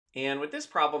And with this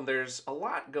problem, there's a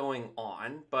lot going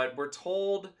on, but we're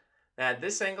told that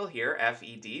this angle here,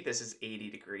 FED, this is 80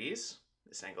 degrees.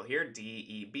 This angle here,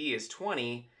 DEB, is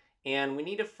 20. And we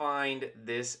need to find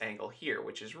this angle here,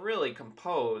 which is really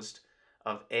composed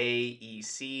of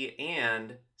AEC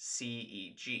and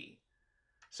CEG.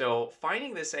 So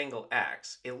finding this angle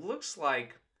X, it looks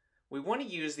like we want to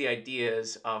use the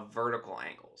ideas of vertical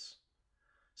angles.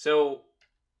 So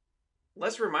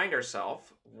let's remind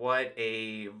ourselves what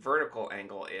a vertical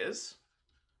angle is,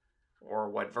 or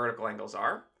what vertical angles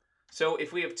are. So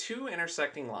if we have two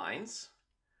intersecting lines,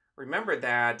 remember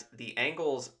that the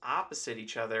angles opposite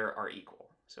each other are equal.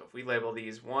 So if we label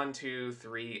these 1, 2,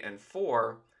 3, and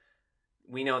 4,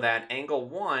 we know that angle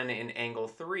 1 and angle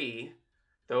 3,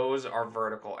 those are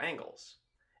vertical angles.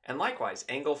 And likewise,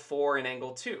 angle 4 and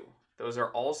angle 2, those are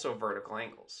also vertical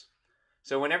angles.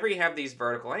 So whenever you have these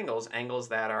vertical angles, angles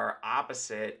that are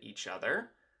opposite each other,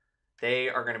 they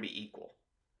are going to be equal.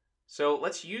 So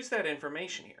let's use that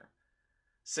information here.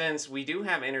 Since we do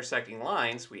have intersecting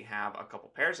lines, we have a couple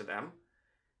pairs of them,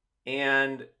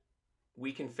 and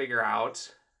we can figure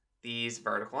out these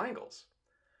vertical angles.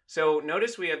 So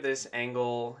notice we have this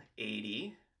angle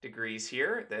 80 degrees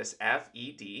here, this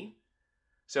FED.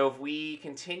 So if we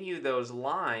continue those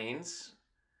lines,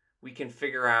 we can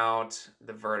figure out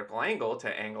the vertical angle to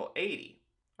angle 80,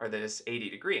 or this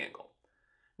 80-degree angle.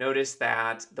 Notice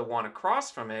that the one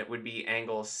across from it would be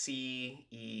angle CEG.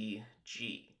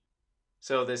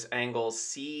 So this angle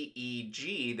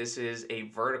CEG, this is a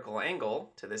vertical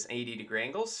angle to this 80-degree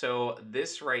angle. So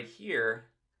this right here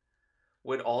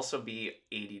would also be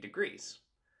 80 degrees.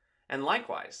 And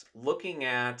likewise, looking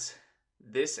at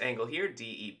this angle here,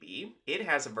 DEB, it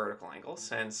has a vertical angle,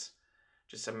 since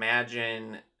just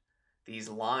imagine these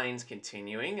lines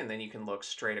continuing, and then you can look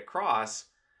straight across.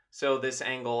 So this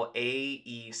angle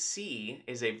AEC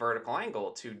is a vertical angle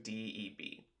to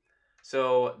DEB.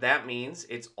 So that means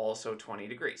it's also 20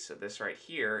 degrees. So this right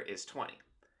here is 20.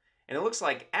 And it looks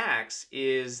like X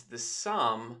is the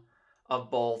sum of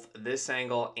both this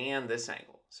angle and this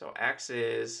angle. So X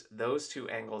is those two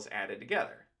angles added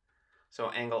together.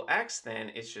 So angle X then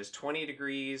is just 20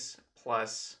 degrees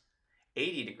plus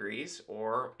 80 degrees,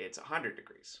 or it's 100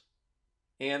 degrees.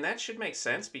 And that should make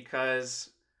sense because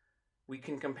we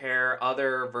can compare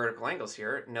other vertical angles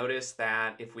here. Notice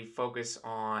that if we focus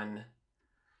on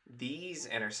these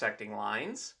intersecting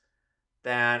lines,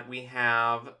 that we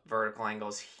have vertical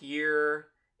angles here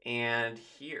and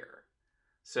here.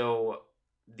 So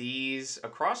these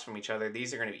across from each other,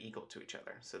 these are going to be equal to each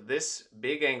other. So this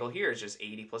big angle here is just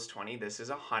 80 plus 20. This is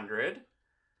 100.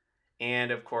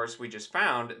 And of course, we just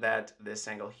found that this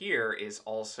angle here is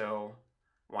also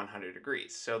 100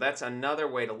 degrees. So that's another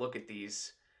way to look at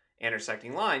these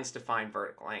intersecting lines to find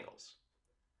vertical angles.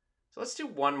 So let's do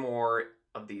one more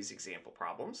of these example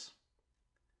problems.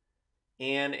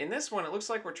 And in this one, it looks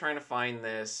like we're trying to find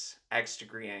this x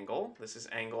degree angle. This is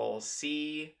angle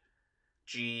CGE.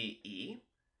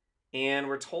 And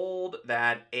we're told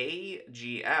that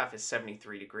AGF is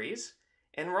 73 degrees.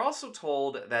 And we're also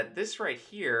told that this right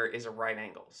here is a right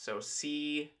angle. So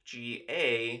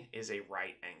CGA is a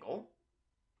right angle.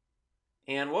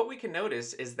 And what we can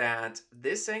notice is that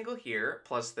this angle here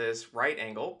plus this right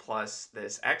angle plus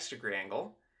this x degree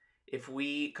angle, if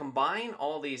we combine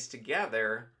all these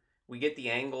together, we get the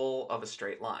angle of a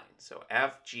straight line. So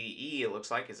FGE, it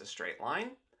looks like, is a straight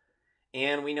line.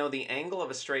 And we know the angle of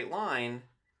a straight line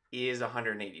is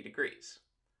 180 degrees.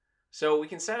 So we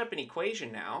can set up an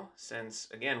equation now, since,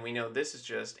 again, we know this is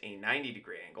just a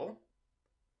 90-degree angle,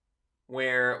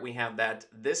 where we have that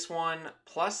this one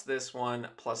plus this one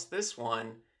plus this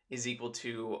one is equal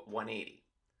to 180.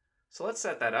 So let's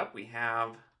set that up. We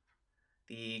have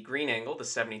the green angle, the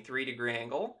 73-degree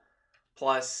angle,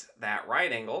 plus that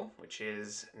right angle, which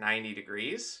is 90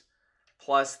 degrees,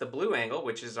 plus the blue angle,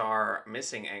 which is our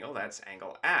missing angle, that's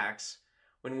angle X.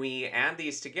 When we add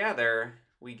these together,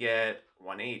 we get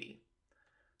 180.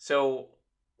 So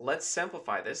let's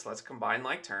simplify this. Let's combine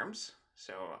like terms.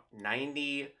 So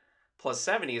 90 plus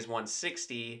 70 is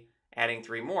 160. Adding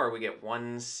 3 more, we get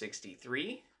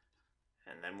 163.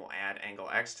 And then we'll add angle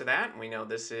X to that. And we know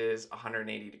this is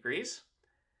 180 degrees.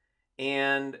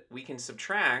 And we can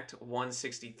subtract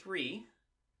 163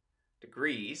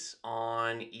 degrees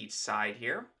on each side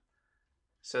here,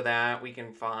 so that we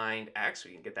can find X.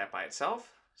 We can get that by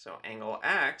itself. So angle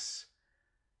X,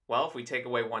 well, if we take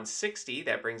away 160,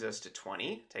 that brings us to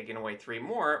 20. Taking away 3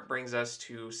 more brings us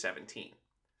to 17.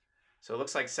 So it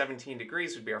looks like 17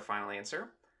 degrees would be our final answer.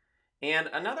 And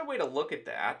another way to look at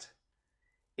that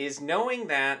is knowing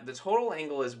that the total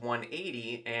angle is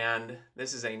 180 and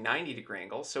this is a 90-degree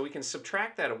angle, so we can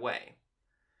subtract that away.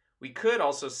 We could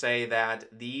also say that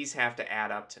these have to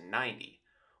add up to 90.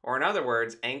 Or in other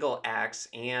words, angle X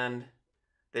and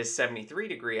this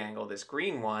 73-degree angle, this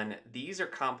green one, these are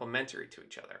complementary to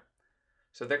each other.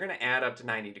 So they're going to add up to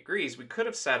 90 degrees. We could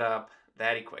have set up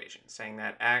that equation, saying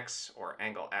that X, or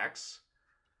angle X,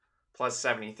 plus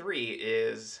 73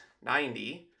 is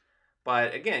 90.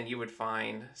 But again, you would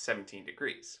find 17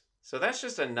 degrees. So that's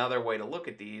just another way to look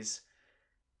at these.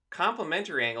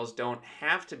 Complementary angles don't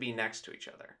have to be next to each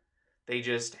other. They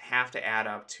just have to add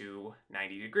up to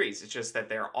 90 degrees. It's just that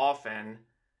they're often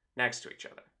next to each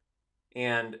other.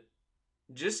 And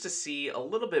just to see a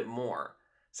little bit more,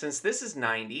 since this is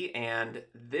 90 and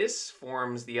this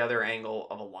forms the other angle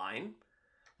of a line,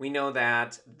 we know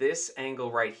that this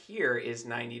angle right here is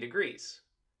 90 degrees.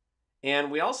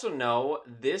 And we also know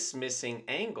this missing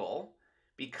angle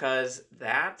because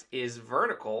that is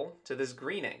vertical to this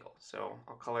green angle. So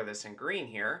I'll color this in green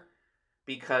here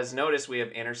because notice we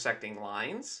have intersecting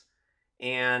lines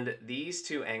and these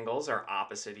two angles are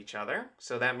opposite each other.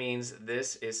 So that means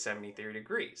this is 73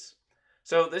 degrees.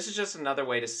 So this is just another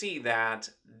way to see that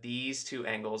these two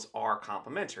angles are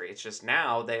complementary. It's just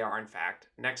now they are in fact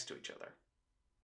next to each other.